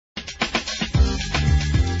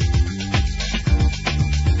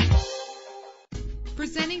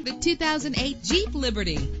Introducing the 2008 Jeep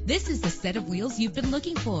Liberty. This is the set of wheels you've been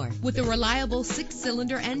looking for, with a reliable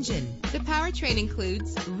 6-cylinder engine. The powertrain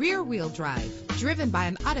includes rear-wheel drive, driven by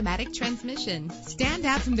an automatic transmission. Stand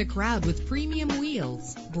out from the crowd with premium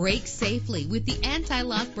wheels. Brake safely with the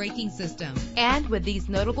anti-lock braking system. And with these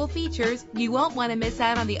notable features, you won't want to miss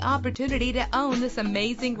out on the opportunity to own this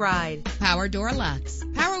amazing ride. Power door locks,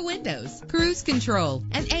 power windows, cruise control,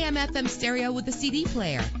 an AM/FM stereo with a CD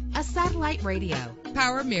player, a satellite radio,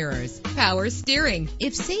 power mirrors, power steering.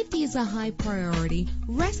 If safety is a high priority,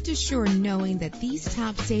 rest assured knowing that these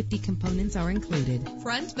top safety components are included: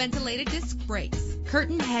 front ventilated disc brakes,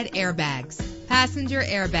 curtain head airbags, passenger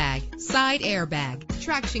airbag, side airbag,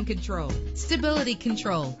 traction control, stability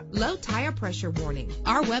control, low tire pressure warning.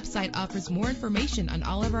 Our website offers more information on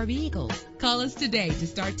all of our vehicles. Call us today to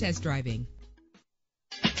start test driving.